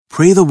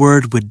Pray the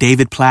Word with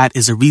David Platt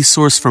is a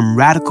resource from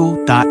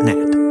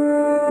radical.net.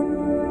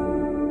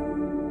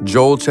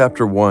 Joel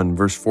chapter 1,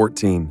 verse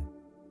 14.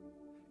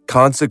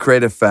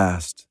 Consecrate a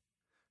fast.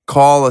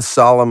 Call a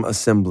solemn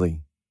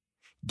assembly.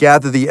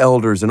 Gather the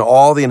elders and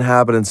all the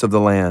inhabitants of the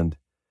land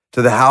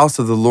to the house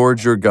of the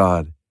Lord your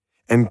God,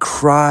 and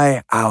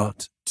cry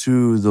out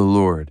to the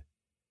Lord.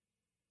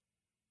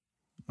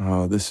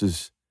 Oh, this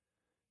is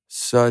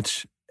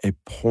such a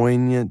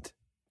poignant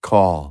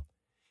call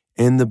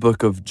in the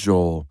book of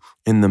Joel,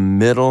 in the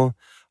middle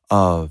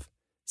of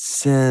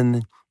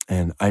sin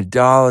and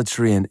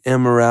idolatry and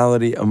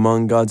immorality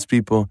among God's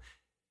people,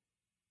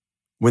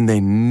 when they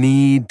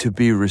need to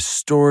be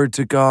restored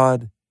to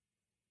God,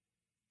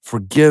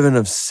 forgiven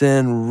of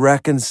sin,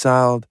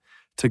 reconciled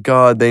to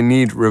God. They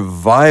need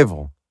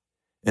revival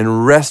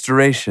and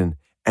restoration.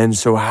 And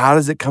so how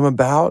does it come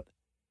about?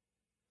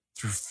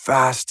 Through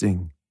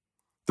fasting,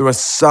 through a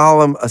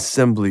solemn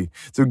assembly,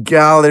 through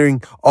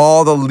gathering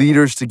all the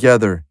leaders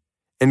together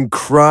and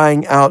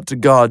crying out to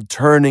God,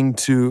 turning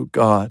to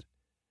God.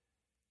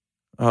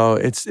 Oh,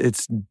 it's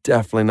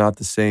definitely not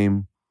the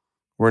same.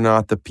 We're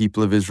not the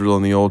people of Israel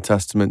in the Old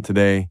Testament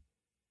today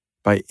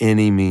by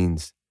any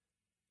means.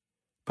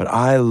 But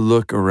I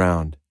look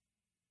around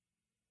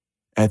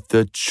at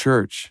the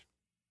church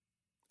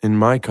in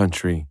my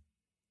country,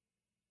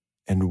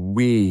 and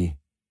we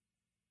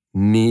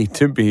need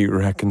to be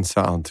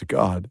reconciled to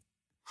God.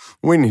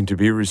 We need to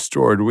be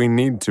restored. We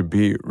need to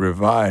be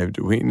revived.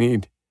 We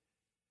need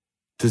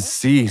to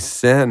see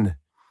sin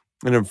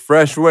in a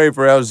fresh way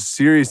for how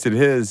serious it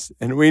is.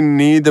 And we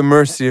need the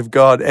mercy of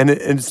God. And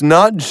it's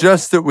not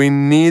just that we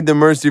need the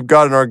mercy of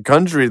God in our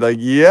country. Like,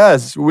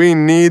 yes, we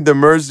need the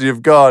mercy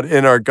of God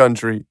in our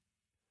country.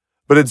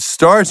 But it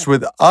starts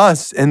with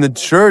us in the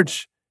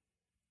church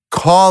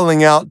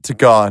calling out to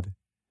God,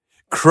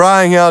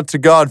 crying out to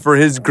God for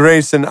His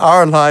grace in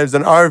our lives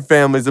and our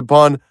families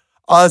upon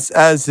us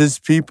as His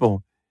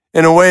people,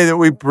 in a way that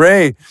we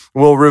pray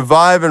will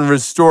revive and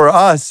restore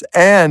us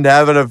and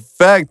have an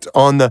effect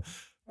on the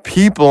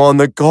people, on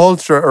the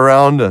culture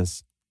around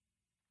us.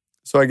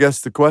 So I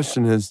guess the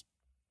question is,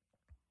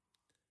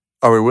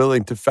 are we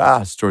willing to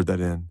fast toward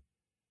that end?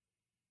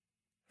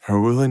 Are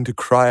we willing to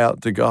cry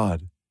out to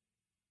God?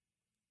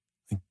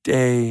 Like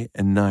day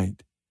and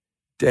night,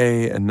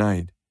 day and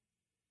night.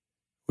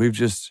 We've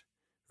just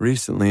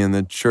recently in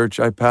the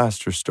church I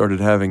pastor started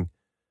having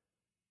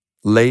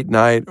late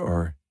night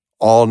or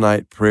all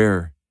night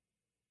prayer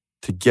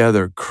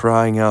together,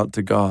 crying out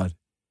to God.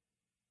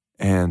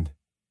 And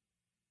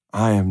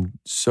I am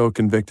so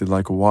convicted,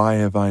 like, why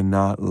have I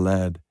not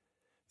led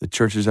the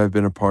churches I've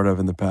been a part of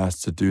in the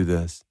past to do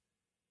this?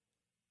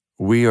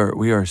 We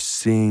are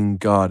seeing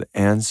God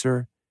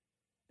answer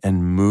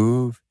and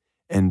move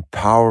in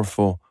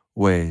powerful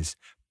ways.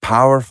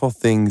 Powerful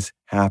things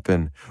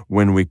happen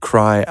when we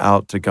cry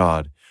out to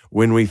God,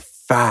 when we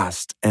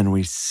fast and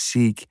we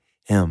seek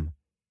Him.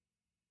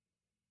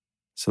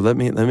 So let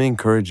me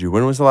encourage you.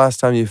 When was the last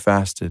time you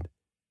fasted?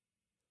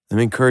 Let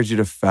me encourage you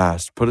to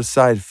fast. Put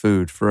aside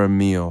food for a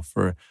meal,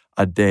 for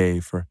a day,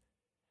 for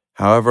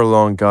however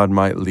long God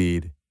might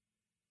lead.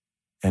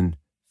 And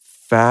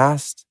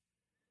fast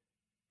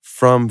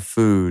from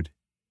food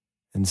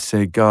and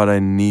say, God, I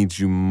need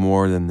you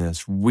more than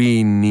this.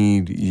 We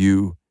need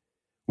you.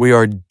 We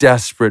are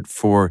desperate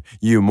for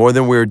you. More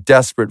than we are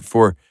desperate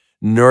for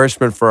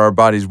nourishment for our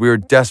bodies, we are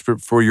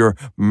desperate for your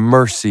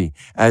mercy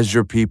as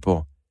your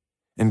people.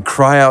 And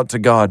cry out to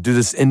God. Do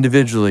this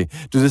individually.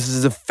 Do this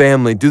as a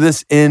family. Do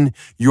this in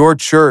your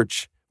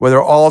church, whether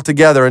all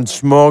together in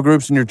small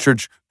groups in your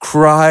church.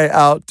 Cry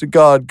out to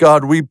God.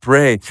 God, we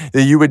pray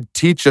that you would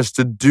teach us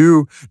to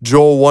do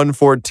Joel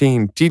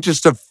 1:14. Teach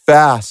us to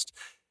fast,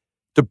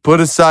 to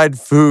put aside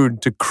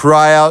food, to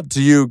cry out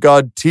to you.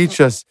 God, teach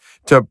us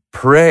to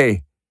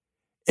pray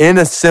in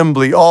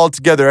assembly all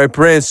together. I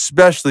pray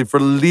especially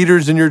for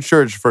leaders in your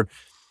church, for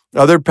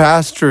other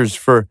pastors,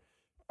 for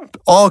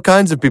all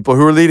kinds of people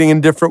who are leading in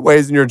different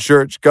ways in your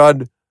church.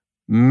 God,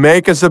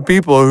 make us a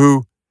people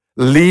who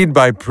lead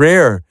by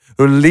prayer,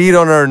 who lead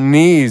on our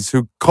knees,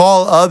 who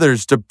call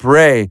others to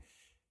pray.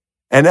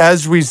 And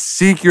as we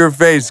seek your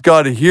face,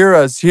 God, hear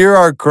us, hear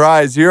our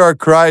cries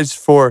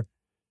for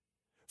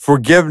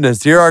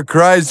forgiveness, hear our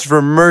cries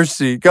for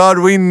mercy. God,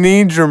 we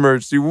need your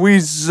mercy. We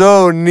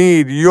so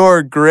need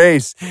your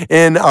grace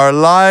in our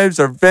lives,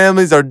 our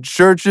families, our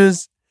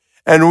churches.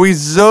 And we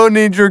so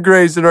need your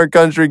grace in our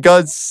country.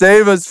 God,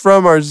 save us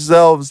from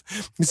ourselves.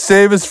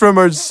 Save us from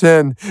our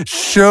sin.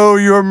 Show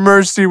your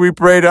mercy, we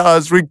pray, to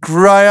us. We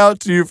cry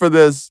out to you for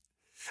this.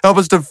 Help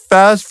us to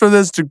fast for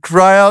this, to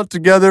cry out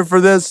together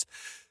for this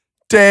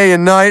day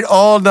and night,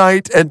 all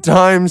night at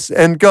times.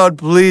 And God,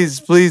 please,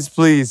 please,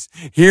 please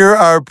hear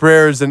our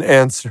prayers and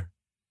answer.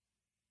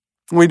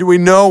 We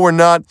know we're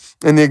not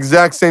in the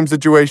exact same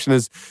situation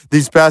as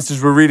these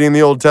passages we're reading in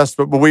the Old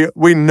Testament, but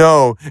we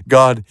know,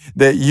 God,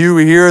 that you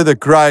hear the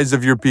cries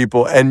of your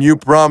people and you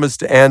promise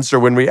to answer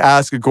when we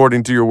ask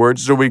according to your word.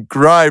 So we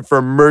cry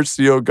for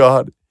mercy, O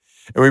God.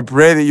 And we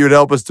pray that you would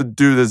help us to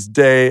do this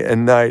day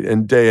and night,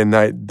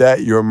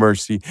 that your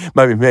mercy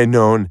might be made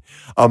known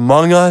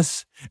among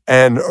us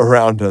and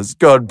around us.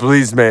 God,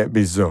 please may it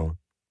be so.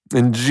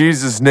 In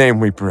Jesus' name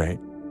we pray.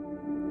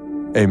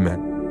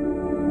 Amen.